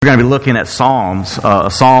We're going to be looking at Psalms, a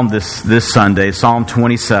psalm this Sunday, Psalm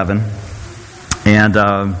 27. And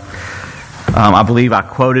I believe I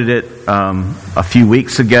quoted it a few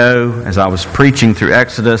weeks ago as I was preaching through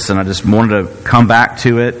Exodus, and I just wanted to come back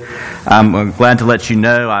to it. I'm glad to let you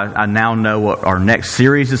know I now know what our next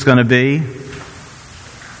series is going to be.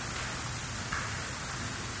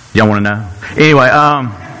 Y'all want to know? Anyway,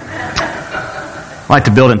 I like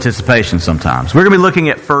to build anticipation sometimes. We're going to be looking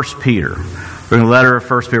at 1 Peter. We're going to letter of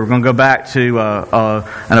 1 Peter. We're going to go back to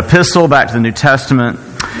an epistle, back to the New Testament,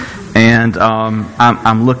 and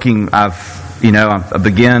I'm looking. I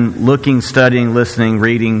began looking, studying, listening,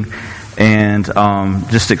 reading, and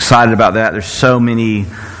just excited about that. There's so many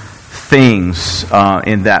things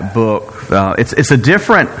in that book. It's a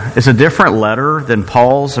different letter than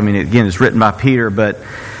Paul's. I mean, again, it's written by Peter, but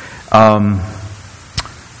I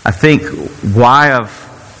think why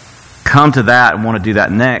I've come to that and want to do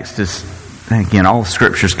that next is, again, all the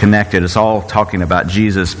Scripture's connected. It's all talking about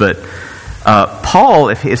Jesus. But Paul,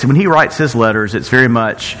 when he writes his letters, it's very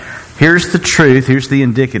much, here's the truth, here's the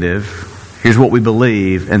indicative, here's what we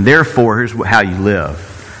believe, and therefore, here's how you live.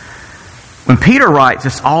 When Peter writes,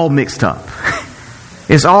 it's all mixed up.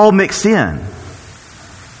 It's all mixed in.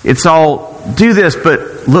 It's all, do this,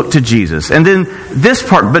 but look to Jesus. And then this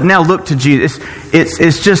part, but now look to Jesus.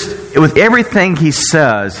 It's just, with everything he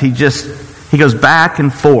says, he goes back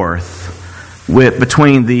and forth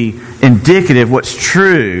between the indicative, what's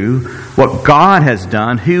true, what God has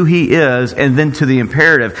done, who He is, and then to the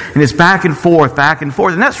imperative. And it's back and forth.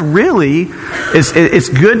 And that's really, it's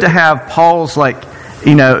good to have Paul's,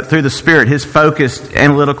 through the Spirit, his focused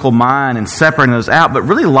analytical mind and separating those out. But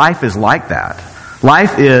really life is like that.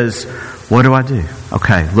 Life is, what do I do?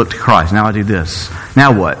 Okay, look to Christ. Now I do this.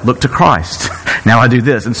 Now what? Look to Christ. Now I do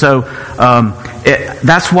this. And so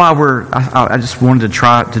that's why I just wanted to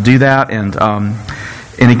try to do that. And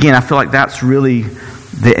again, I feel like that's really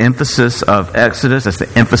the emphasis of Exodus. That's the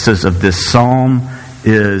emphasis of this psalm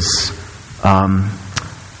is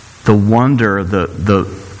the wonder, the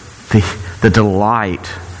delight,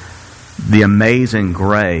 the amazing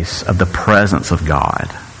grace of the presence of God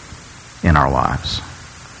in our lives.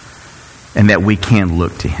 And that we can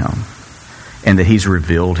look to Him. And that He's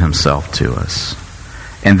revealed Himself to us.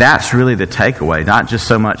 And that's really the takeaway. Not just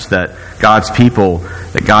so much that God's people,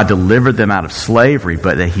 that God delivered them out of slavery,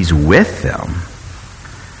 but that He's with them.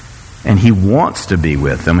 And He wants to be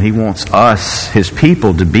with them. He wants us, His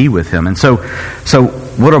people, to be with Him. And so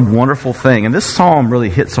what a wonderful thing. And this psalm really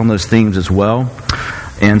hits on those themes as well.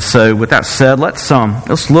 And so with that said, let's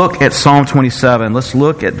look at Psalm 27. Let's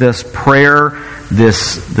look at this prayer,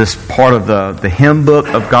 this part of the hymn book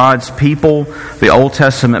of God's people, the Old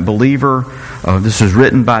Testament believer. This was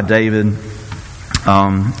written by David,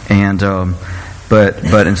 but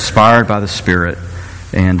inspired by the Spirit.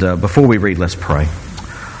 And before we read, let's pray.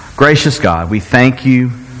 Gracious God, we thank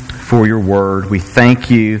You for Your Word. We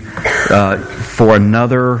thank You for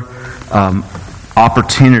another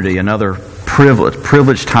opportunity, another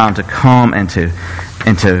privileged time to come and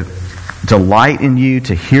to delight in You,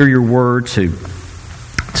 to hear Your Word, to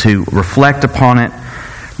reflect upon it.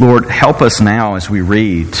 Lord, help us now as we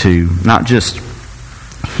read to not just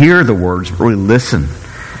hear the words, but really listen.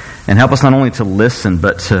 And help us not only to listen,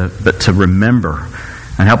 but to remember.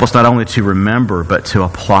 And help us not only to remember, but to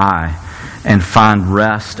apply and find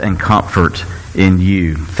rest and comfort in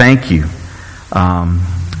You. Thank You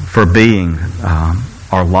for being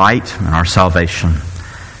our light and our salvation.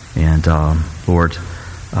 And Lord,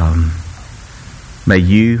 may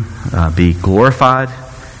You be glorified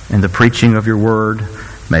in the preaching of Your Word.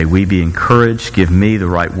 May we be encouraged. Give me the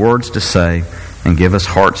right words to say and give us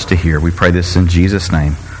hearts to hear. We pray this in Jesus'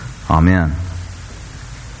 name. Amen.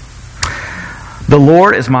 The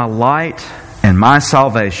Lord is my light and my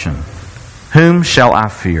salvation. Whom shall I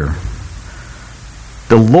fear?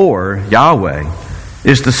 The Lord, Yahweh,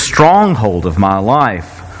 is the stronghold of my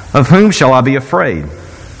life. Of whom shall I be afraid?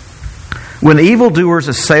 When evildoers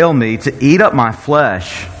assail me to eat up my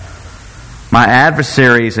flesh, my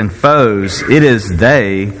adversaries and foes, it is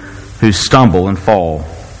they who stumble and fall.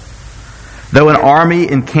 Though an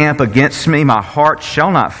army encamp against me, my heart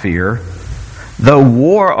shall not fear. Though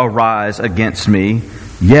war arise against me,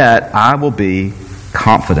 yet I will be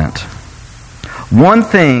confident. One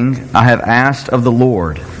thing I have asked of the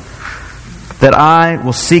Lord, that I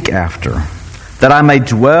will seek after, that I may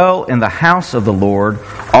dwell in the house of the Lord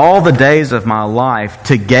all the days of my life,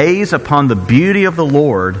 to gaze upon the beauty of the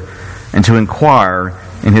Lord and to inquire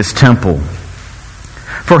in His temple.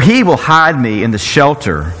 For He will hide me in His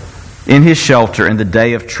shelter in the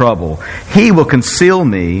day of trouble. He will conceal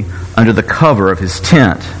me under the cover of His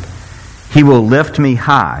tent. He will lift me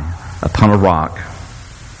high upon a rock.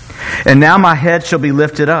 And now my head shall be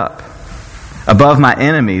lifted up above my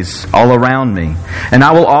enemies all around me. And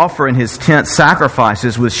I will offer in his tent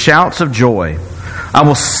sacrifices with shouts of joy. I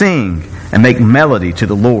will sing and make melody to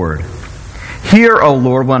the Lord. Hear, O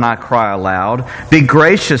Lord, when I cry aloud. Be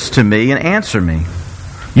gracious to me and answer me.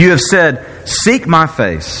 You have said, seek my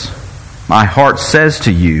face. My heart says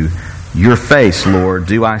to you, your face, Lord,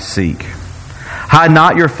 do I seek. Hide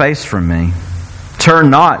not your face from me. Turn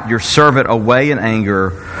not your servant away in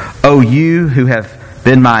anger, O you who have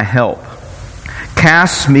been my help.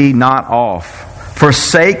 Cast me not off.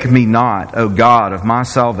 Forsake me not, O God of my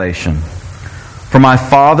salvation. For my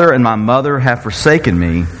father and my mother have forsaken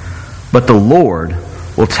me, but the Lord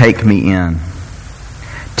will take me in.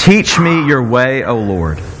 Teach me your way, O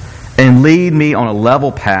Lord, and lead me on a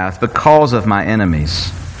level path because of my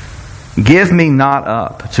enemies. Give me not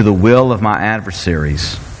up to the will of my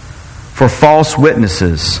adversaries, for false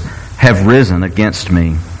witnesses have risen against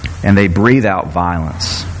me, and they breathe out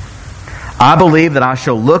violence. I believe that I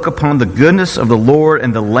shall look upon the goodness of the Lord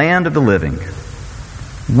in the land of the living.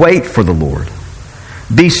 Wait for the Lord.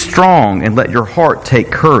 Be strong and let your heart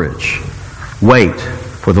take courage. Wait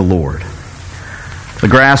for the Lord. The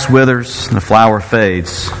grass withers and the flower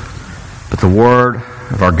fades, but the word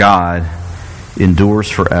of our God endures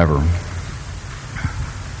forever.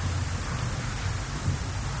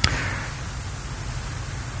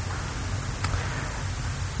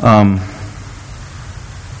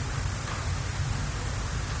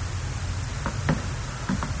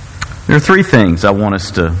 There are three things I want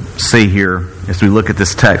us to see here as we look at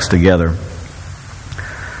this text together. And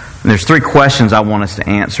there's three questions I want us to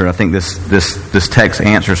answer. I think this text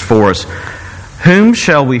answers for us. Whom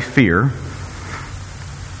shall we fear?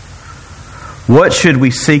 What should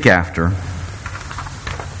we seek after?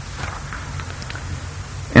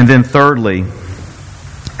 And then thirdly,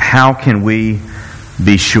 how can we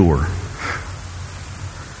be sure?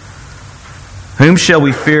 Whom shall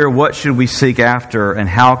we fear? What should we seek after? And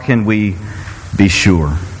how can we be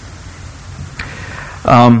sure?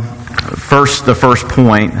 The first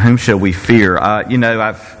point, whom shall we fear? I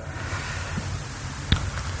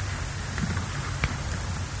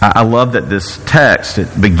love that this text,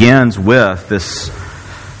 it begins with this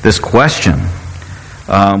question.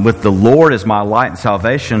 With the Lord as my light and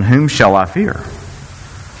salvation, whom shall I fear?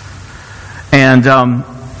 And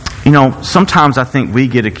sometimes I think we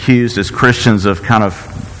get accused as Christians of kind of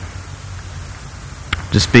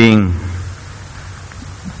just being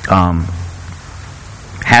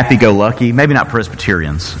happy-go-lucky. Maybe not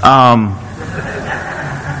Presbyterians.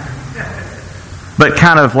 But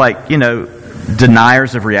kind of like,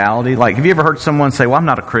 deniers of reality. Like, have you ever heard someone say, well, I'm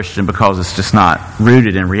not a Christian because it's just not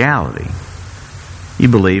rooted in reality? You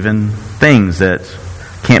believe in things that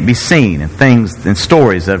can't be seen and things and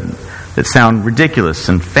stories that sound ridiculous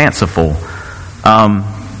and fanciful.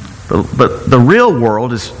 But the real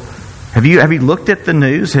world is, have you looked at the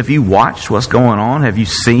news? Have you watched what's going on? Have you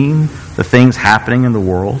seen the things happening in the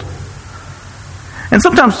world? And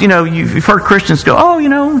sometimes, you've heard Christians go,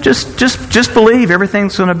 oh, just believe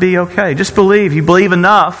everything's going to be okay. Just believe. You believe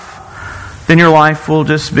enough, then your life will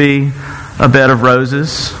just be a bed of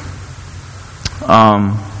roses.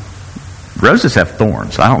 Roses have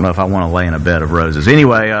thorns. I don't know if I want to lay in a bed of roses.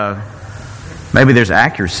 Anyway, maybe there's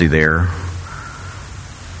accuracy there.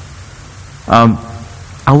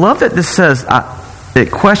 I love that this says, it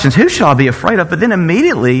questions, who shall I be afraid of? But then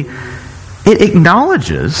immediately, it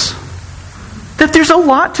acknowledges that there's a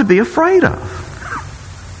lot to be afraid of.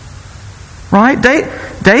 Right?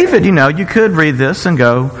 David, you could read this and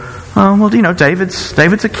go, David's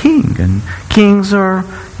a king, and kings are,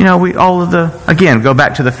 again, go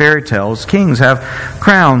back to the fairy tales. Kings have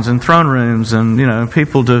crowns and throne rooms, and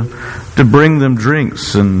people to bring them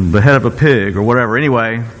drinks and the head of a pig or whatever.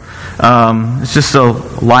 Anyway, it's just a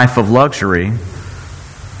life of luxury.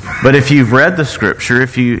 But if you've read the Scripture,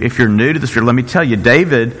 if you're new to the Scripture, let me tell you,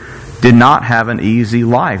 David did not have an easy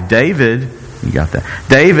life. David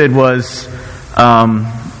was.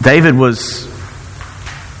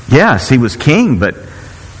 Yes, he was king, but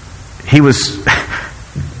he was,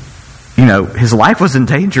 his life was in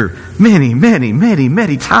danger many, many, many,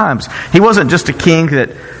 many times. He wasn't just a king that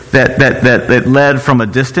that led from a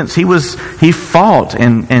distance. He fought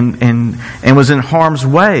and was in harm's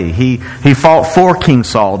way. He fought for King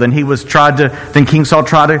Saul. Then King Saul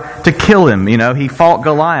tried to kill him. He fought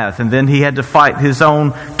Goliath, and then he had to fight his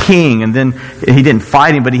own king, and then he didn't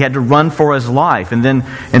fight him, but he had to run for his life. And then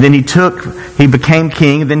he became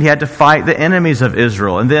king, and then he had to fight the enemies of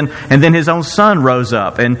Israel. And then his own son rose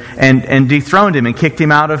up and dethroned him and kicked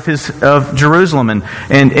him out of Jerusalem.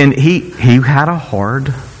 And he had a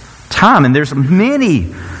hard time. And there's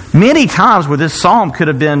many, many times where this psalm could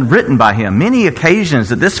have been written by him. Many occasions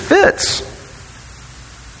that this fits.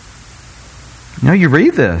 You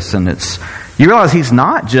read this and you realize he's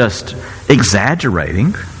not just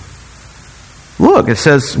exaggerating. Look, it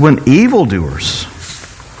says, when evildoers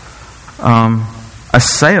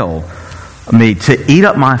assail me to eat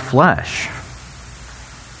up my flesh.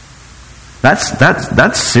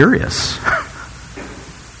 That's serious.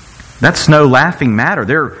 That's no laughing matter.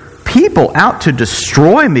 There are people out to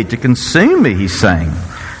destroy me, to consume me, he's saying.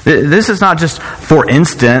 This is not just for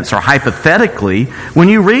instance or hypothetically. When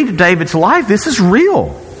you read David's life, this is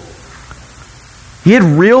real. He had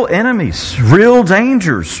real enemies, real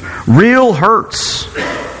dangers, real hurts.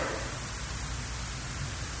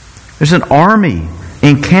 There's an army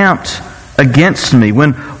encamped against me.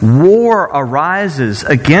 When war arises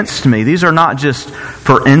against me, these are not just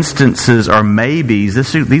for instances or maybes.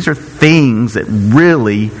 These are things that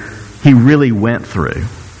he really went through.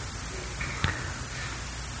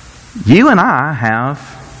 You and I have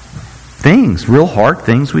things, real hard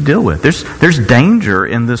things we deal with. There's danger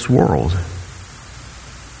in this world.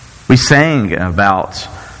 We sang about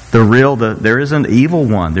there is an evil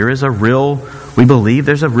one. There's a real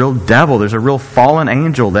devil. There's a real fallen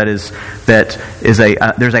angel there's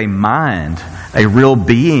a mind, a real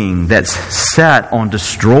being that's set on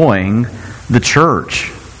destroying the church.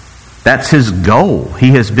 That's his goal.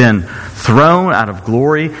 He has been thrown out of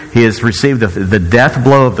glory. He has received the death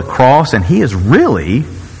blow of the cross, and he is really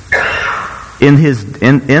in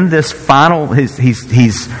this final. He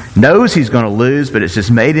knows he's going to lose, but it's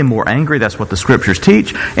just made him more angry. That's what the scriptures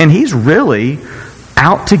teach, and he's really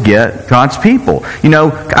out to get God's people.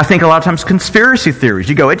 I think a lot of times conspiracy theories.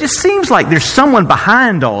 You go, it just seems like there's someone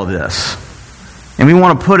behind all of this. And we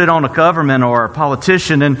want to put it on a government or a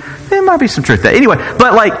politician, and there might be some truth there. Anyway,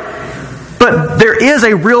 but there is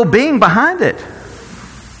a real being behind it.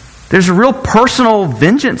 There's a real personal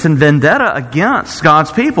vengeance and vendetta against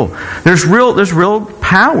God's people. There's real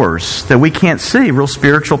powers that we can't see, real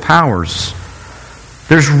spiritual powers.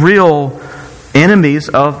 There's real enemies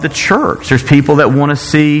of the church. There's people that want to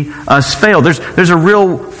see us fail. There's a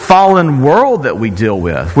real fallen world that we deal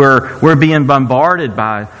with, where we're being bombarded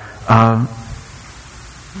by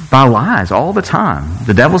lies all the time.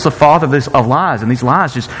 The devil's the father of lies, and these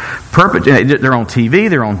lies just perpetuate. They're on TV,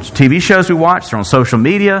 they're on TV shows we watch, they're on social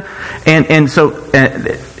media, and so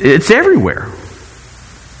it's everywhere.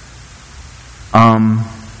 And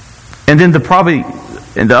then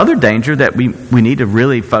the other danger that we need to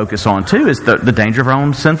really focus on too is the danger of our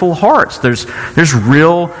own sinful hearts. There's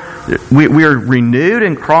real. We are renewed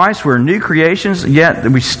in Christ. We're new creations, yet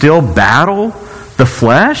we still battle the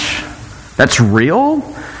flesh. That's real.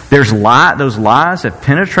 Those lies have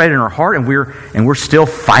penetrated in our heart, and we're still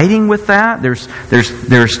fighting with that. There's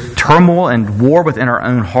turmoil and war within our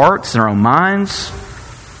own hearts and our own minds.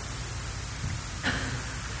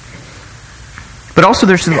 But also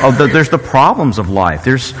there's the problems of life.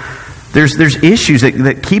 There's issues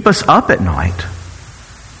that keep us up at night.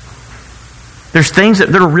 There's things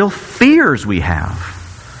that are real fears we have.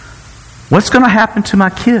 What's going to happen to my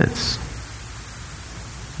kids?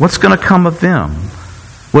 What's going to come of them?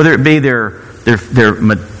 Whether it be their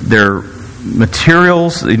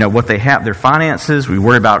materials, what they have, their finances. We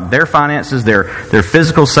worry about their finances, their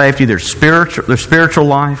physical safety, their spiritual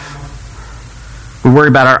life. We worry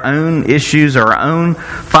about our own issues, our own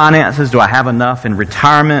finances. Do I have enough in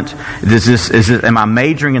retirement? Am I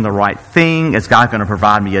majoring in the right thing? Is God going to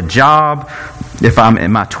provide me a job? If I'm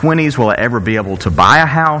in my 20s, will I ever be able to buy a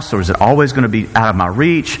house, or is it always going to be out of my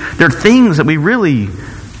reach? There are things that we really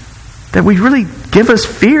give us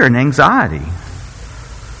fear and anxiety.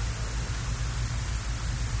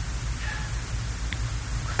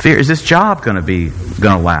 Fear, is this job going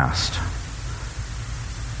to last?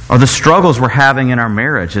 Are the struggles we're having in our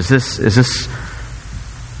marriage, are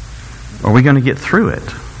we going to get through it?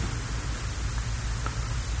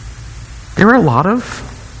 There are a lot of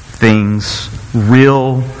things,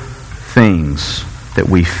 real things, that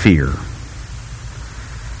we fear.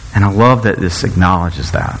 And I love that this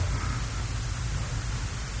acknowledges that.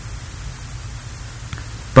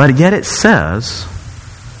 But yet it says,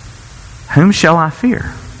 whom shall I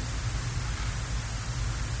fear?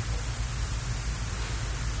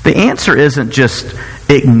 The answer isn't just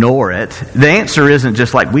ignore it. The answer isn't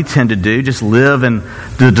just like we tend to do, just live in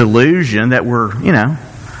the delusion that we're, I'm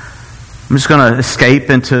just going to escape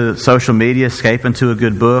into social media, escape into a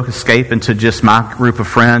good book, escape into just my group of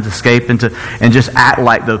friends, escape into, and just act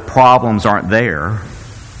like the problems aren't there.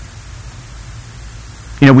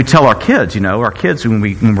 We tell our kids,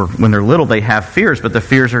 when they're little, they have fears, but the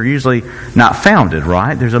fears are usually not founded,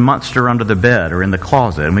 right? There's a monster under the bed or in the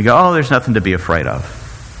closet, and we go, oh, there's nothing to be afraid of.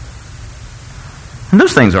 And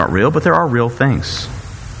those things aren't real, but there are real things.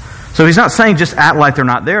 So he's not saying just act like they're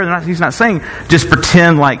not there. He's not saying just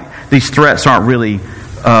pretend like these threats aren't really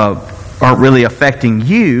affecting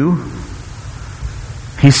you.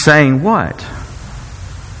 He's saying what?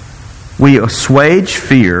 We assuage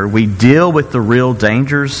fear. We deal with the real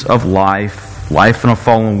dangers of life in a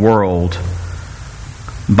fallen world,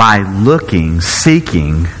 by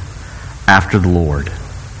seeking after the Lord.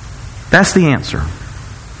 That's the answer.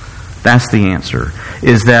 That's the answer.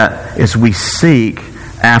 Is that as we seek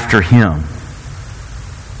after Him.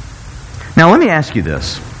 Now let me ask you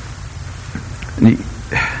this.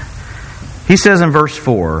 He says in verse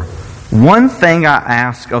 4, one thing I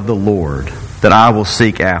ask of the Lord that I will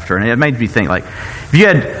seek after. And it made me think, like, if you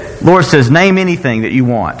had, Lord says, name anything that you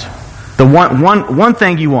want. The one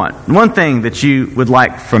thing you want. One thing that you would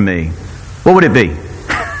like from me. What would it be?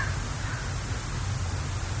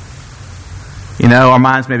 Our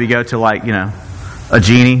minds maybe go to a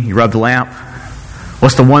genie. You rub the lamp.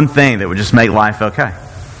 What's the one thing that would just make life okay?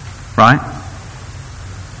 Right?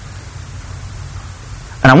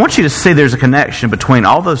 And I want you to see there's a connection between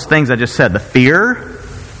all those things I just said. The fear,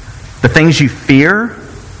 the things you fear.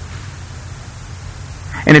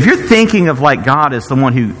 And if you're thinking of God as the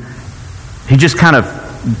one who just kind of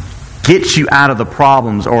gets you out of the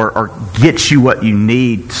problems or gets you what you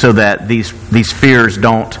need so that these fears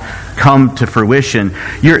don't come to fruition,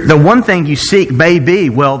 the one thing you seek may be,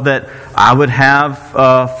 that I would have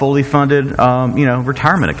a fully funded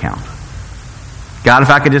retirement account. God,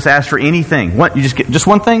 if I could just ask for anything. What, you just get just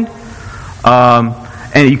one thing?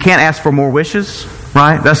 And you can't ask for more wishes,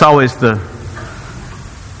 right? That's always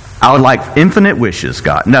I would like infinite wishes,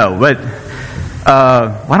 God. No, but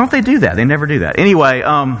why don't they do that? They never do that. Anyway,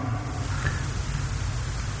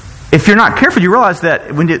 if you're not careful, you realize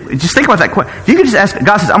that when you just think about that question. If you could just ask,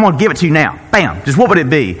 God says, I'm going to give it to you now. Bam. Just what would it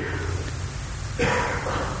be?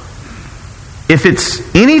 If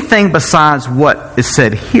it's anything besides what is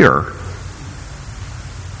said here,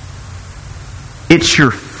 it's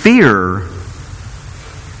your fear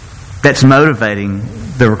that's motivating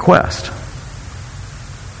the request.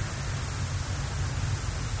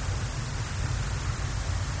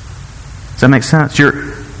 Does that make sense? You're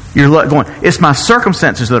going, it's my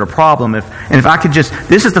circumstances that are a problem. If I could just,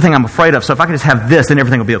 this is the thing I'm afraid of, so if I could just have this, then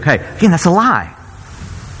everything will be okay. Again, that's a lie.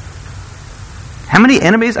 How many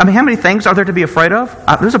enemies, how many things are there to be afraid of?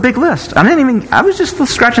 There's a big list. I was just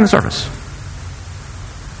scratching the surface.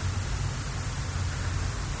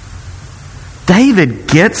 David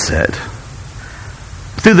gets it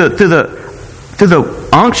through the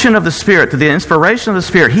unction of the Spirit, through the inspiration of the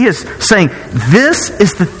Spirit. He is saying, this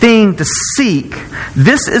is the thing to seek.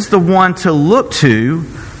 This is the one to look to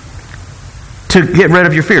get rid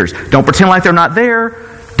of your fears. Don't pretend like they're not there.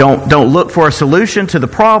 Don't look for a solution to the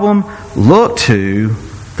problem. Look to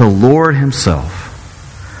the Lord Himself.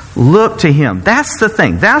 Look to Him. That's the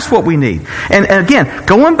thing. That's what we need. And again,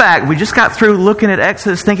 going back, we just got through looking at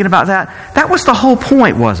Exodus, thinking about that. That was the whole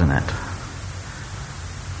point, wasn't it?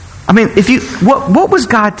 What was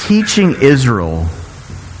God teaching Israel?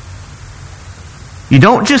 You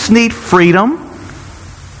don't just need freedom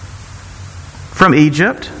from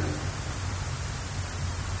Egypt.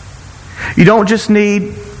 You don't just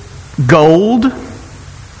need gold.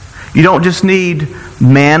 You don't just need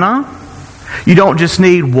manna. You don't just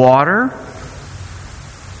need water.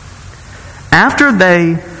 After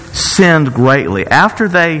they sinned greatly, after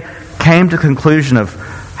they came to the conclusion of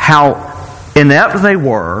how inept they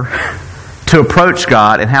were to approach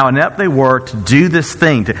God and how inept they were to do this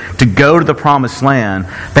thing, to go to the promised land,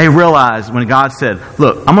 they realized when God said,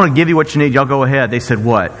 look, I'm going to give you what you need, y'all go ahead. They said,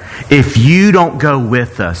 what? If you don't go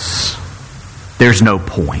with us, there's no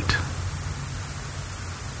point.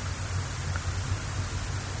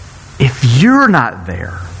 If you're not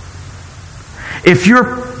there, if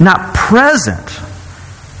you're not present,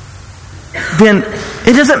 then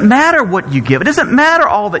it doesn't matter what you give. It doesn't matter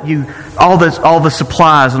all the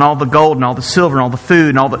supplies and all the gold and all the silver and all the food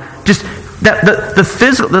and all the just that the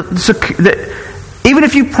physical. Even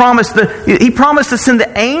if He promised to send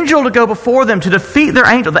the angel to go before them to defeat their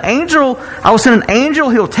angel. The angel, I will send an angel,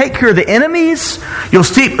 he'll take care of the enemies. You'll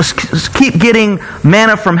keep getting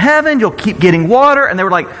manna from heaven. You'll keep getting water. And they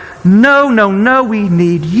were like, no, we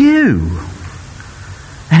need you.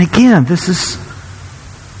 And again, this is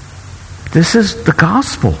the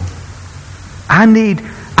gospel. I need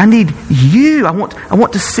you. I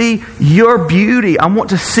want to see your beauty. I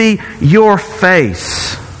want to see your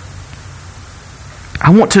face. I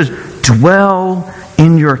want to dwell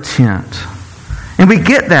in your tent. And we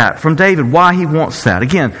get that from David, why he wants that.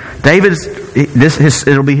 Again,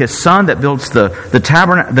 it'll be his son that builds the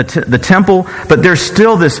tabernacle, the temple, but there's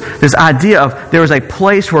still this idea of there is a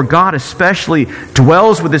place where God especially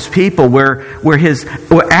dwells with His people, where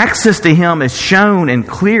access to Him is shown and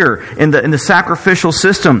clear in the sacrificial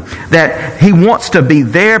system, that He wants to be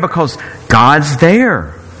there because God's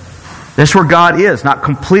there. That's where God is, not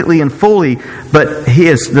completely and fully, but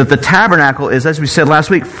the tabernacle is, as we said last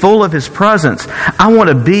week, full of His presence. I want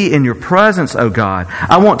to be in your presence, O God.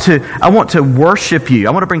 I want to worship you.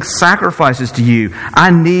 I want to bring sacrifices to you.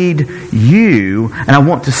 I need you, and I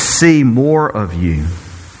want to see more of you.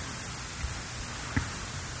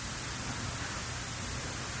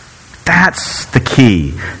 That's the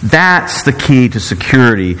key. That's the key to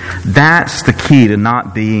security. That's the key to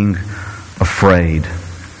not being afraid.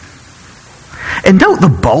 And note the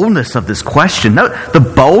boldness of this question. Note the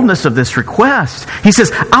boldness of this request. He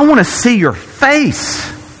says, I want to see your face.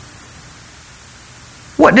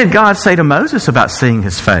 What did God say to Moses about seeing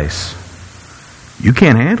His face? You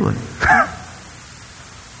can't handle it.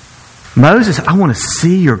 Moses, I want to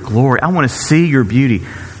see your glory. I want to see your beauty.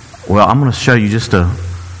 Well, I'm going to show you just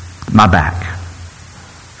my back.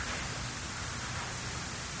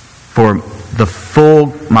 For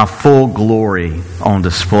my full glory on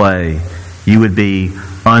display, you would be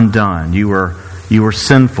undone. You were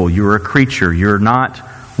sinful. You were a creature. You're not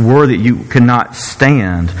worthy. You could not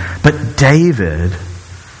stand. But David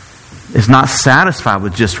is not satisfied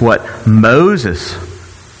with just what Moses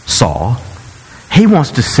saw. He wants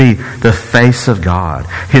to see the face of God,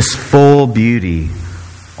 His full beauty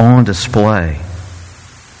on display.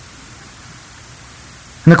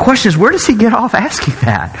 And the question is, where does he get off asking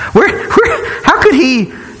that? How could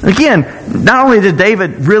he? Again, not only did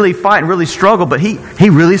David really fight and really struggle, but he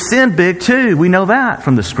really sinned big too. We know that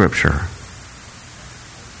from the Scripture.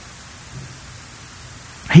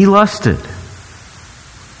 He lusted.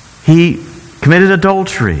 He committed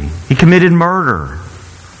adultery. He committed murder.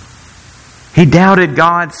 He doubted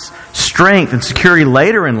God's strength and security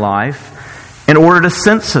later in life in order to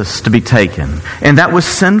census to be taken. And that was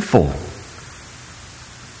sinful.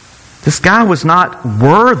 This guy was not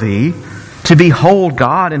worthy to behold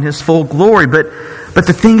God in His full glory. But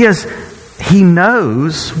the thing is, he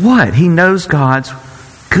knows what? He knows God's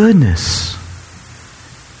goodness.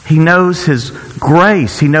 He knows His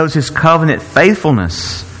grace. He knows His covenant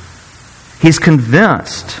faithfulness. He's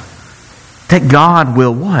convinced that God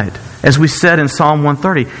will what? As we said in Psalm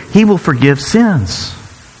 130, He will forgive sins.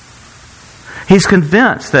 He's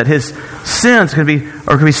convinced that his sins can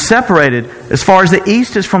be separated as far as the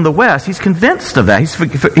east is from the west. He's convinced of that.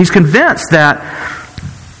 He's convinced that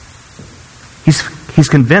he's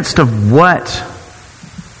convinced of what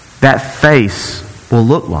that face will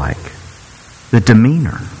look like, the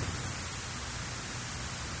demeanor.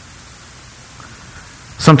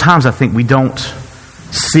 Sometimes I think we don't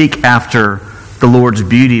seek after the Lord's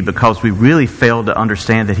beauty because we really fail to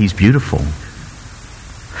understand that He's beautiful.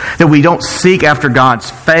 That we don't seek after God's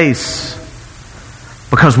face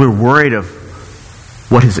because we're worried of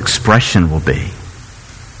what His expression will be.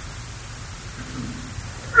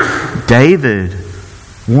 David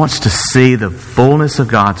wants to see the fullness of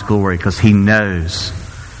God's glory because he knows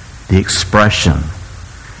the expression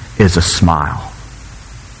is a smile.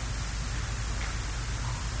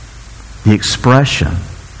 The expression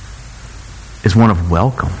is one of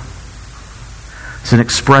welcome. It's an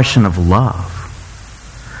expression of love.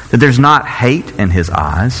 That there's not hate in His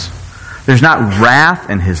eyes. There's not wrath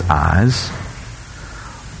in His eyes.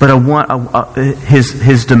 But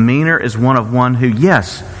his demeanor is one who,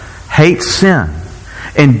 yes, hates sin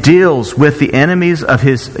and deals with the enemies of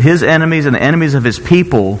his enemies and the enemies of His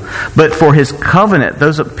people. But for His covenant,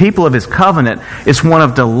 those people of His covenant, it's one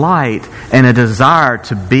of delight and a desire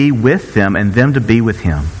to be with them and them to be with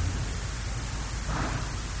Him.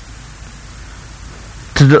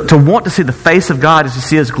 To want to see the face of God is to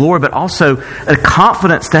see His glory, but also a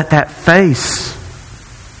confidence that that face,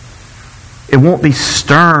 it won't be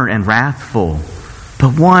stern and wrathful,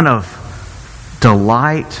 but one of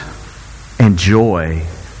delight and joy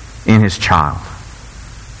in His child.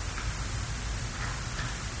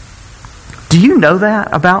 Do you know that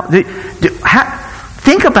about?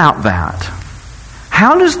 Think about that.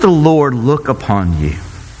 How does the Lord look upon you?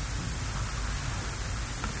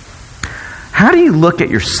 How do you look at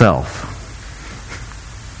yourself?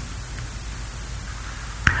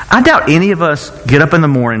 I doubt any of us get up in the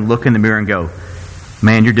morning, look in the mirror and go,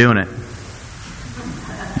 man, you're doing it.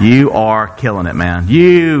 You are killing it, man.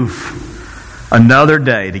 You've another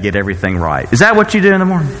day to get everything right. Is that what you do in the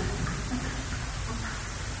morning?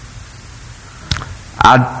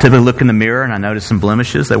 I typically look in the mirror and I notice some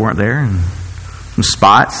blemishes that weren't there and some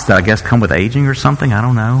spots that I guess come with aging or something. I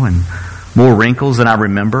don't know. And more wrinkles than I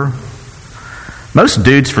remember. Most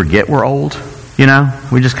dudes forget we're old. You know,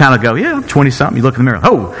 we just kind of go, yeah, I'm 20-something. You look in the mirror.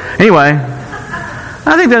 Oh, anyway,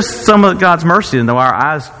 I think that's some of God's mercy in the way our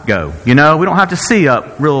eyes go. You know, we don't have to see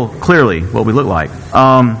up real clearly what we look like.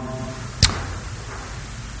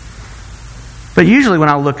 But usually when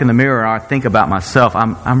I look in the mirror and I think about myself,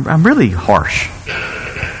 I'm really harsh.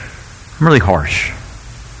 I'm really harsh.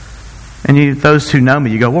 And those who know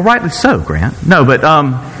me, you go, well, rightly so, Grant. No, but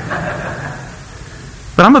I'm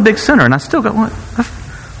a big sinner, and I still go, what? I've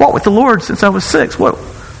walked with the Lord since I was 6.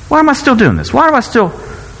 Why am I still doing this? Why am I still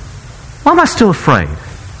afraid?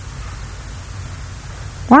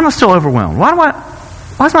 Why am I still overwhelmed?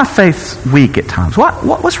 Why is my faith weak at times?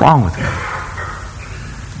 What's wrong with me?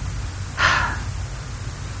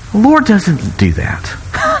 The Lord doesn't do that.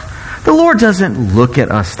 The Lord doesn't look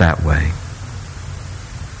at us that way.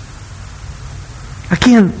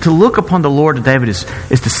 Again, to look upon the Lord to David is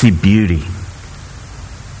to see beauty.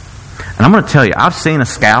 And I'm going to tell you, I've seen a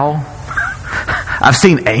scowl. I've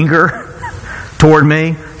seen anger toward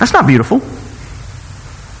me. That's not beautiful.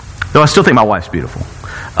 Though I still think my wife's beautiful.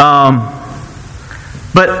 But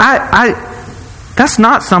that's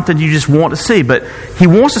not something you just want to see. But he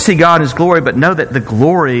wants to see God in His glory, but know that the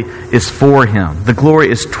glory is for Him. The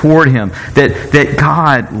glory is toward Him. That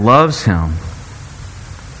God loves Him.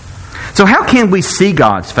 So how can we see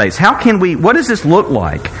God's face? What does this look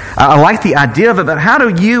like? I like the idea of it, but how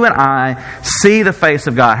do you and I see the face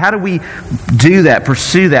of God? How do we do that,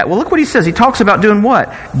 pursue that? Well, look what he says. He talks about doing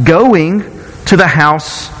what? Going to the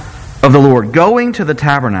house of the Lord. Going to the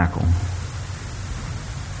tabernacle.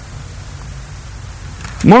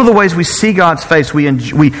 One of the ways we see God's face,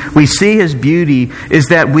 we see His beauty, is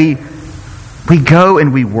that we go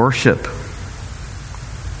and we worship.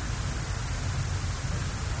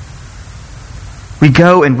 We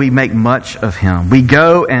go and we make much of Him. We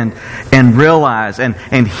go and realize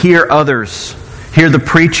and hear others, hear the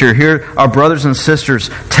preacher, hear our brothers and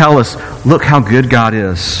sisters tell us, look how good God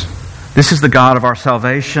is. This is the God of our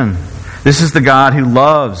salvation. This is the God who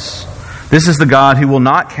loves. This is the God who will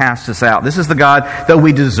not cast us out. This is the God, though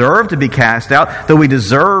we deserve to be cast out, though we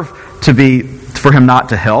deserve for Him not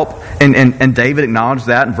to help. And David acknowledged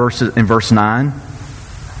that in verse 9.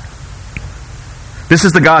 This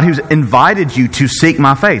is the God who's invited you to seek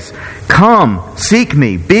my face. Come, seek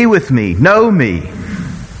me, be with me, know me.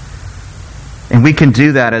 And we can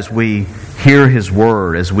do that as we hear His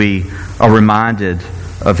word, as we are reminded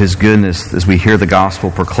of His goodness, as we hear the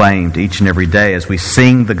gospel proclaimed each and every day, as we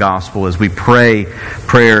sing the gospel, as we pray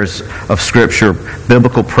prayers of Scripture,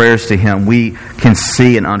 biblical prayers to Him, we can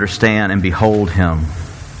see and understand and behold Him.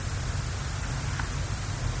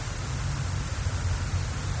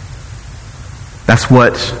 That's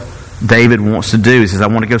what David wants to do. He says, I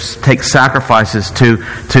want to go take sacrifices to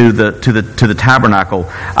the tabernacle.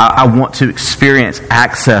 I want to experience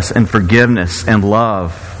access and forgiveness and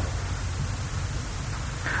love.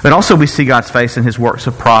 But also we see God's face in His works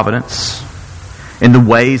of providence, in the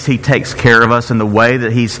ways He takes care of us, in the way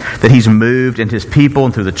that He's moved in His people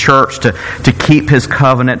and through the church to keep His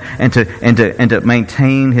covenant and to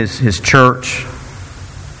maintain His church.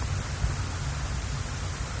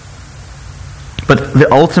 But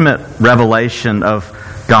the ultimate revelation of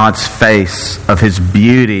God's face, of His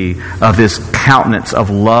beauty, of His countenance of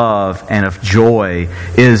love and of joy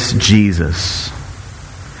is Jesus.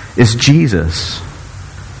 Is Jesus.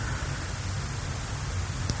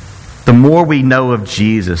 The more we know of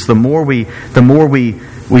Jesus, the more we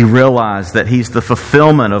realize that He's the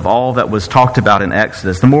fulfillment of all that was talked about in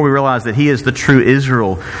Exodus. The more we realize that He is the true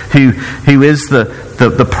Israel, who is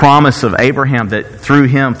the promise of Abraham, that through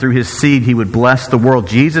Him, through His seed, He would bless the world.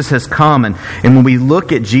 Jesus has come, and when we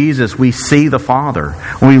look at Jesus, we see the Father.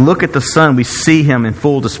 When we look at the Son, we see Him in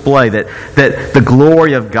full display, that the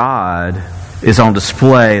glory of God is on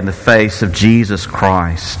display in the face of Jesus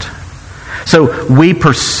Christ. So we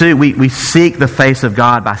pursue, we seek the face of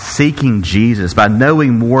God by seeking Jesus, by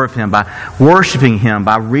knowing more of Him, by worshiping Him,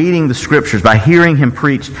 by reading the Scriptures, by hearing Him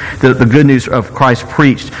preach, the good news of Christ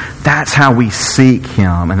preached. That's how we seek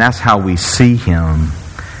Him, and that's how we see Him.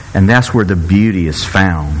 And that's where the beauty is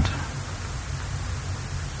found.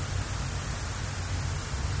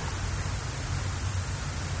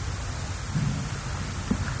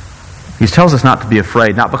 He tells us not to be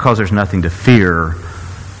afraid, not because there's nothing to fear,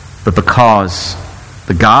 but because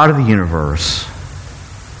the God of the universe,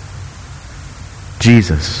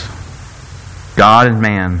 Jesus, God and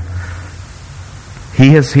man, He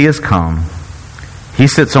has come. He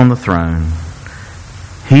sits on the throne.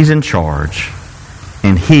 He's in charge.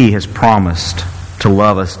 And He has promised to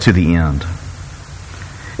love us to the end.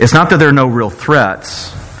 It's not that there are no real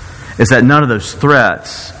threats. It's that none of those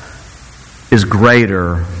threats is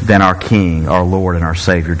greater than our King, our Lord, and our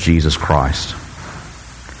Savior, Jesus Christ.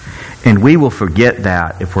 And we will forget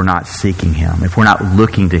that if we're not seeking Him, if we're not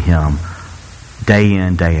looking to Him day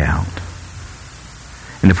in, day out.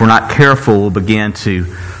 And if we're not careful, we'll begin to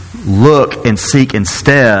look and seek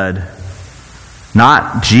instead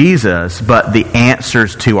not Jesus, but the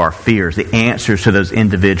answers to our fears, the answers to those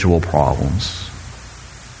individual problems.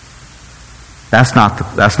 That's not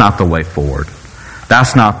the way forward.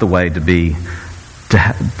 That's not the way to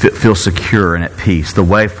feel secure and at peace. The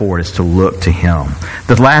way forward is to look to Him.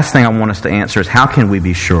 The last thing I want us to answer is, how can we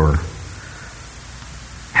be sure?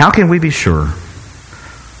 How can we be sure?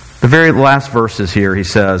 The very last verses here, he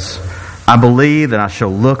says, I believe that I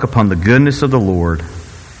shall look upon the goodness of the Lord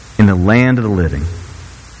in the land of the living.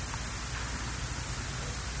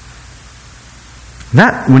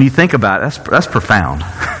 That, when you think about it, that's profound.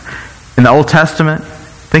 In the Old Testament,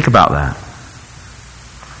 think about that.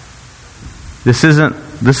 This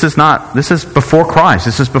is before Christ.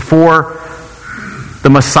 This is before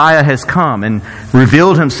the Messiah has come and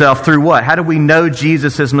revealed Himself through what? How do we know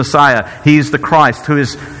Jesus is Messiah? He's the Christ, through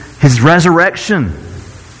His resurrection.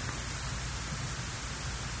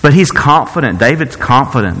 But he's confident, David's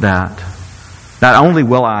confident that not only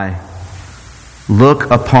will I look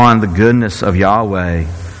upon the goodness of Yahweh,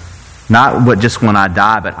 not just when I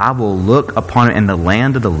die, but I will look upon it in the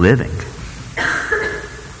land of the living.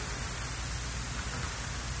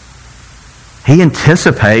 He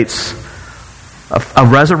anticipates a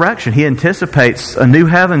resurrection. He anticipates a new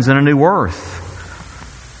heavens and a new earth.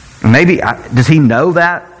 Maybe, does he know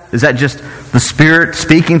that? Is that just the Spirit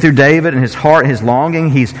speaking through David and his heart, his longing?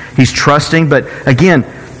 He's trusting. But again,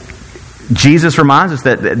 Jesus reminds us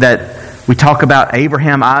that we talk about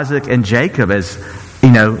Abraham, Isaac, and Jacob as,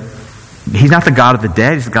 He's not the God of the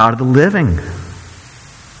dead, He's the God of the living.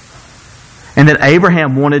 And that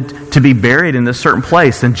Abraham wanted to be buried in this certain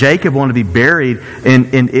place, and Jacob wanted to be buried in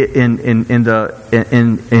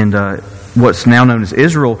what's now known as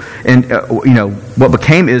Israel, and what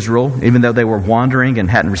became Israel, even though they were wandering and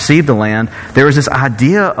hadn't received the land. There was this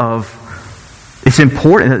idea of it's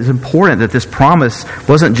important that this promise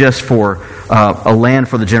wasn't just for a land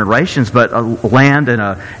for the generations, but a land and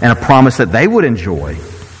a promise that they would enjoy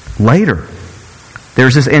later.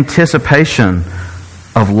 There's this anticipation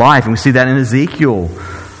of life, and we see that in Ezekiel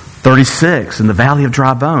 36 in the Valley of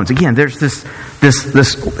Dry Bones. Again, there's this.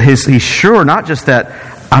 He's sure not just that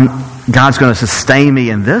God's going to sustain me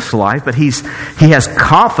in this life, but he has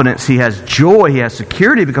confidence, he has joy, he has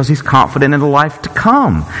security because he's confident in the life to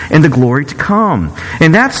come, in the glory to come.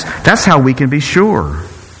 And that's how we can be sure.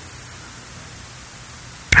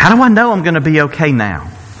 How do I know I'm going to be okay now?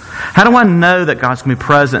 How do I know that God's going to be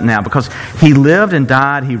present now? Because He lived and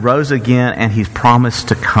died, He rose again, and He's promised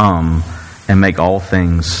to come and make all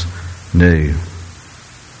things new.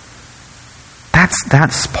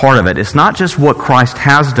 That's part of it. It's not just what Christ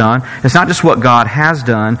has done. It's not just what God has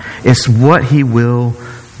done. It's what He will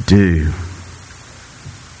do.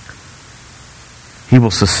 He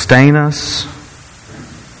will sustain us.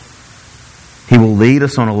 He will lead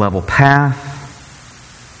us on a level path.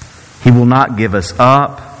 He will not give us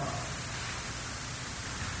up.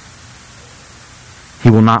 He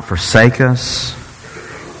will not forsake us.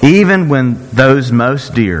 Even when those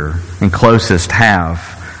most dear and closest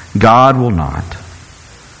have, God will not.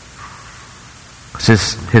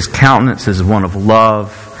 His countenance is one of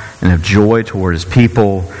love and of joy toward His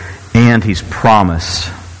people, and He's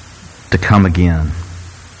promised to come again.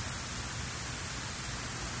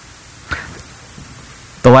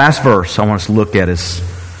 The last verse I want us to look at is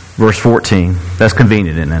verse 14. That's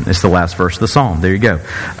convenient, isn't it? It's the last verse of the Psalm. There you go.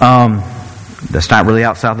 That's not really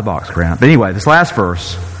outside the box, Grant. But anyway, this last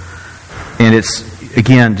verse, and it's,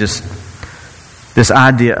 again, just this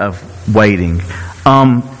idea of waiting.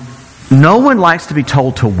 No one likes to be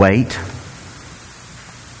told to wait.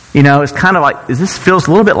 It's kind of like, this feels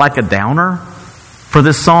a little bit like a downer for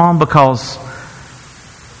this psalm, because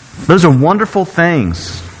those are wonderful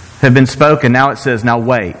things have been spoken. Now it says, now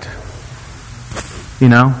wait.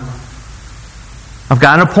 I've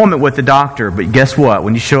got an appointment with the doctor, but guess what?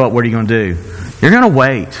 When you show up, what are you going to do? You're going to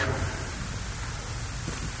wait.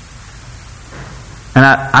 And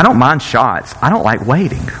I don't mind shots. I don't like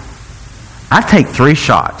waiting. I'd take 3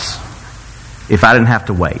 shots if I didn't have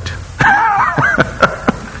to wait.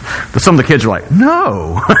 But some of the kids are like,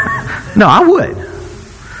 no. No, I would.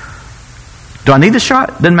 Do I need the shot?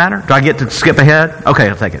 Doesn't matter. Do I get to skip ahead? Okay,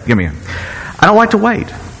 I'll take it. Give me it. I don't like to wait.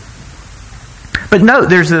 But no,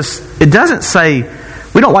 there's this, it doesn't say,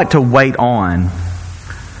 we don't like to wait on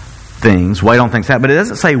things happen, but it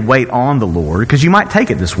doesn't say wait on the Lord, because you might take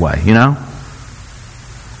it this way,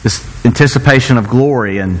 This anticipation of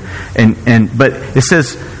glory, but it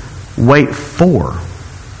says wait for.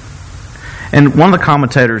 And one of the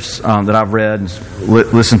commentators that I've read and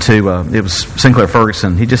listened to, it was Sinclair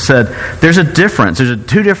Ferguson, he just said, there's a difference. There's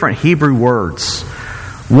 2 different Hebrew words.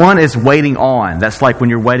 One is waiting on. That's like when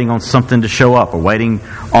you're waiting on something to show up, or waiting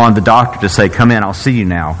on the doctor to say, come in, I'll see you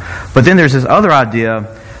now. But then there's this other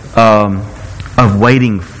idea of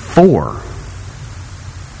waiting for.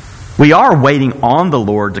 We are waiting on the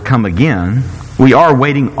Lord to come again. We are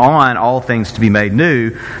waiting on all things to be made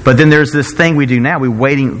new. But then there's this thing we do now. We're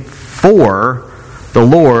waiting for the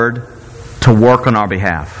Lord to work on our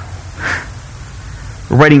behalf.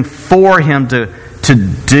 We're waiting for Him to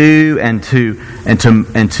do and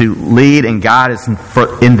to lead and guide us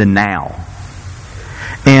in the now.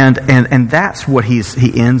 And that's what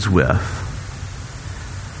he ends with.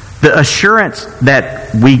 The assurance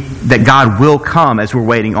that God will come as we're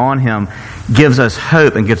waiting on Him gives us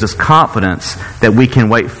hope and gives us confidence that we can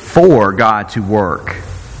wait for God to work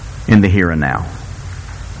in the here and now.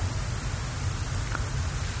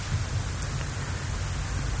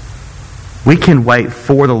 We can wait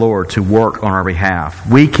for the Lord to work on our behalf.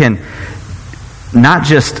 We can not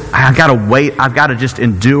just, I've got to wait, I've got to just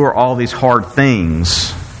endure all these hard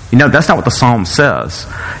things. That's not what the psalm says.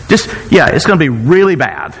 It's going to be really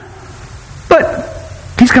bad. But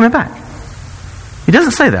He's coming back. He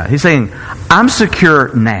doesn't say that. He's saying, I'm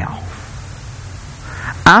secure now.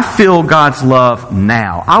 I feel God's love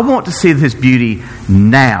now. I want to see His beauty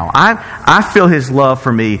now. I feel His love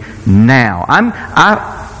for me now.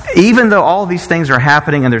 Even though all these things are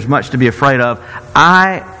happening and there's much to be afraid of,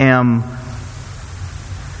 I'm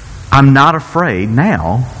not afraid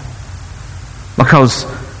now, because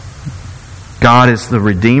God is the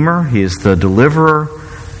Redeemer. He is the Deliverer.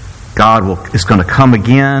 God is going to come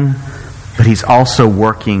again, but He's also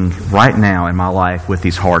working right now in my life with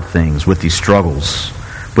these hard things, with these struggles,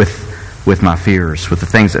 with my fears, with the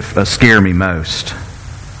things that scare me most.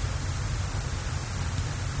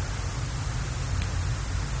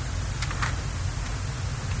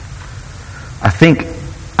 I think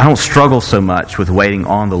I don't struggle so much with waiting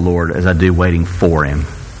on the Lord as I do waiting for Him.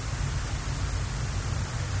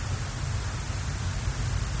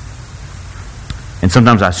 And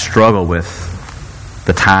sometimes I struggle with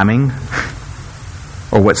the timing,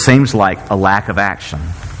 or what seems like a lack of action.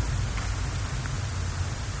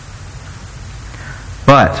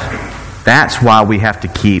 But that's why we have to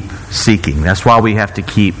keep seeking. That's why we have to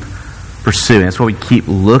keep pursuing. That's why we keep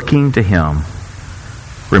looking to Him,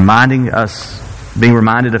 reminding us, being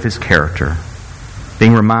reminded of His character,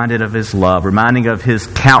 being reminded of His love, reminding of His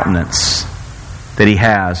countenance that He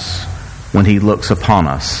has when He looks upon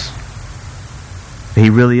us. He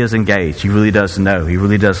really is engaged. He really does know. He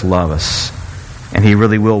really does love us. And He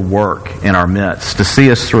really will work in our midst to see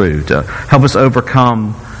us through, to help us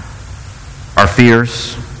overcome our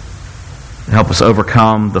fears, to help us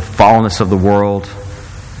overcome the fallenness of the world,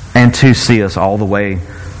 and to see us all the way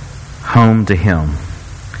home to Him.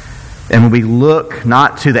 And when we look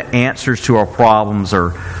not to the answers to our problems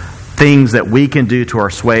or things that we can do to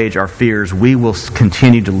assuage our fears, we will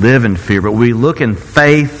continue to live in fear. But we look in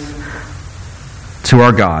faith to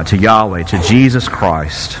our God, to Yahweh, to Jesus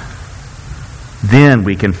Christ, then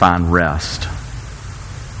we can find rest.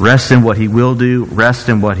 Rest in what He will do, rest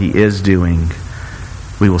in what He is doing.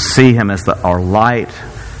 We will see Him as our light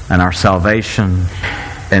and our salvation,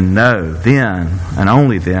 and know then, and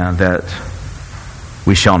only then, that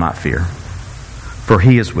we shall not fear. For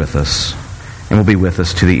He is with us, and will be with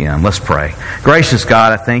us to the end. Let's pray. Gracious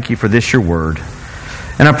God, I thank You for this, Your word.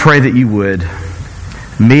 And I pray that You would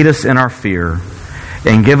meet us in our fear,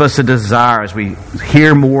 and give us a desire as we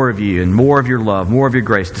hear more of You and more of Your love, more of Your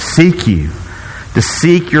grace, to seek You, to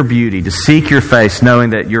seek Your beauty, to seek Your face, knowing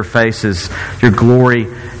that Your face is, Your glory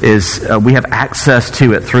is, we have access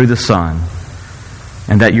to it through the Son.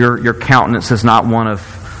 and that your countenance is not one of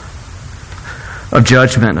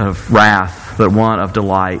judgment, of wrath, but one of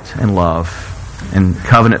delight and love and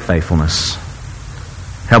covenant faithfulness.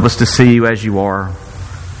 Help us to see you as you are.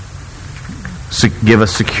 Give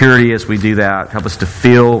us security as we do that. Help us to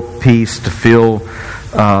feel peace, to feel,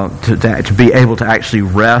 to be able to actually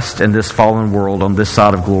rest in this fallen world on this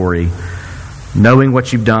side of glory, knowing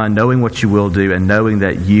what you've done, knowing what you will do, and knowing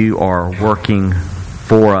that you are working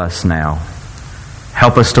for us now.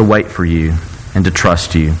 Help us to wait for you and to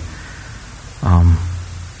trust you.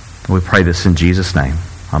 We pray this in Jesus' name.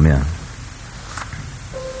 Amen.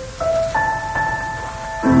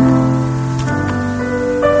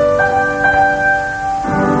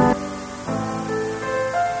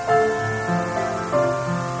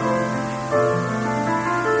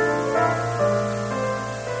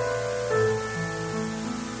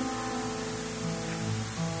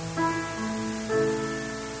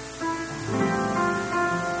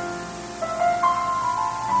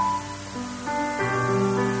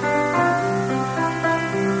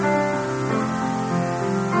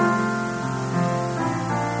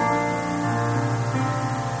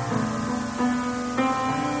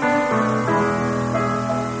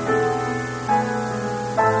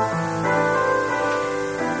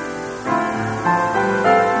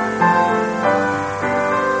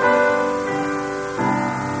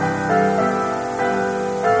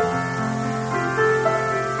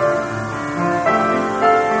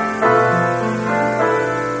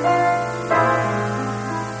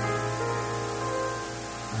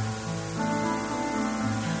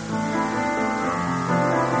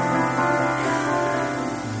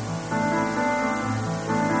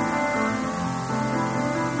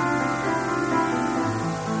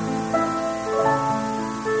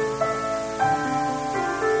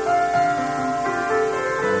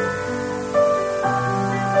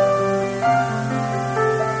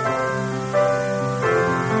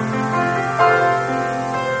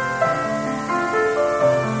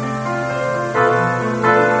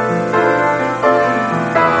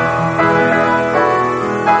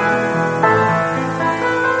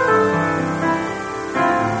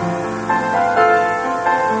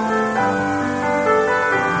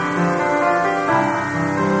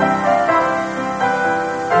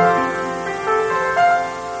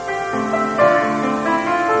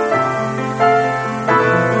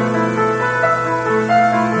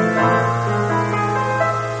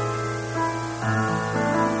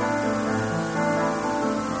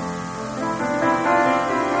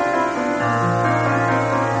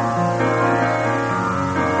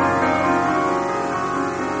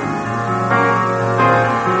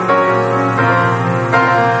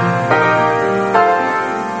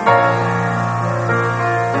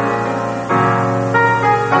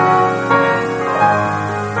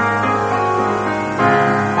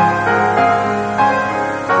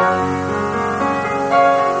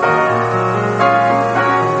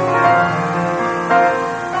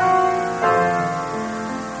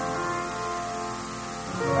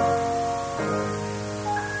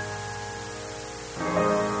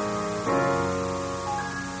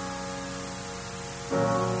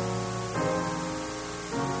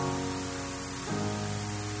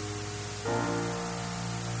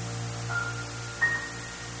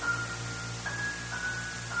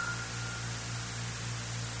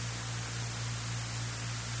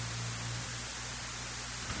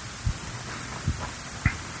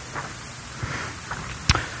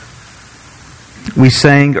 We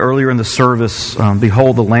sang earlier in the service,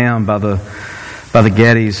 "Behold the Lamb" by the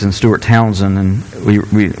Gettys and Stuart Townsend, and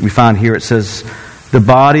we find here it says, "The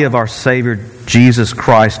body of our Savior Jesus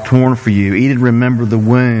Christ torn for you. Eat and remember the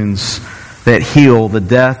wounds that heal, the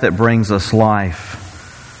death that brings us life.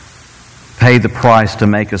 Paid the price to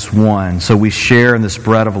make us one. So we share in this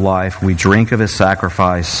bread of life. We drink of His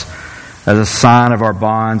sacrifice as a sign of our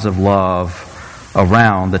bonds of love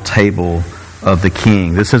around the table of the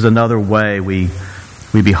King." This is another way we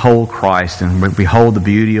behold Christ and we behold the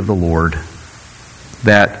beauty of the Lord.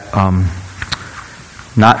 That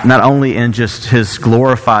not only in just His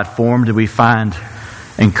glorified form do we find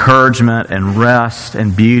encouragement and rest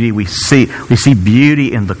and beauty. We see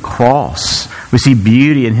beauty in the cross. We see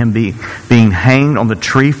beauty in Him being hanged on the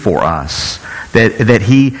tree for us. That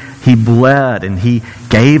He bled and He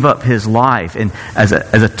gave up His life and as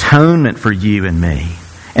atonement for you and me.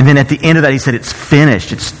 And then at the end of that He said, "It's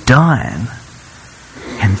finished, it's done."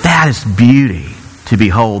 And that is beauty to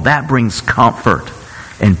behold. That brings comfort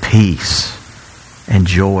and peace and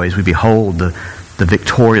joy as we behold the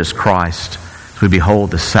victorious Christ, as we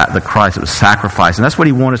behold the Christ that was sacrificed. And that's what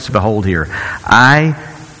He wants us to behold here.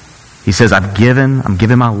 He says, I'm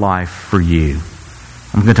giving my life for you.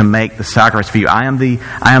 I'm going to make the sacrifice for you. I am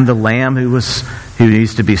the lamb who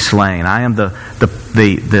needs to be slain. I am the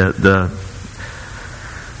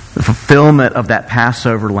fulfillment of that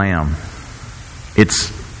Passover lamb.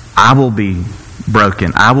 I will be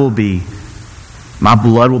broken. My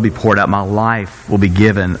blood will be poured out. My life will be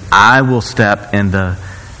given. I will step into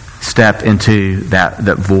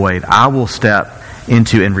that void. I will step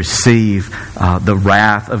into and receive the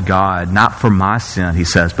wrath of God, not for my sin, he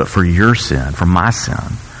says, but for your sin, for my sin.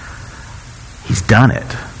 He's done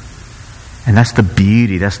it. And that's the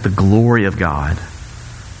beauty, that's the glory of God.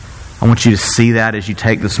 I want you to see that as you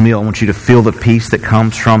take this meal. I want you to feel the peace that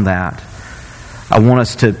comes from that. I want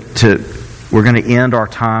us we're going to end our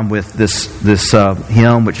time with this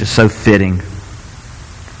hymn, which is so fitting.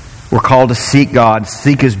 We're called to seek God,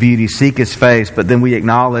 seek His beauty, seek His face, but then we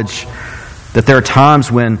acknowledge that there are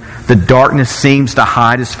times when the darkness seems to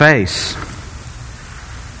hide His face.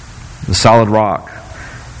 The solid rock.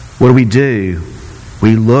 What do?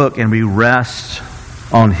 We look and we rest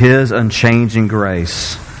on His unchanging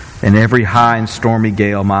grace. In every high and stormy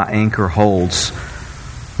gale, my anchor holds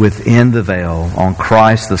within the veil. On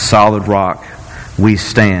Christ, the solid rock, we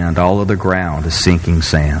stand. All other ground is sinking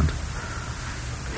sand.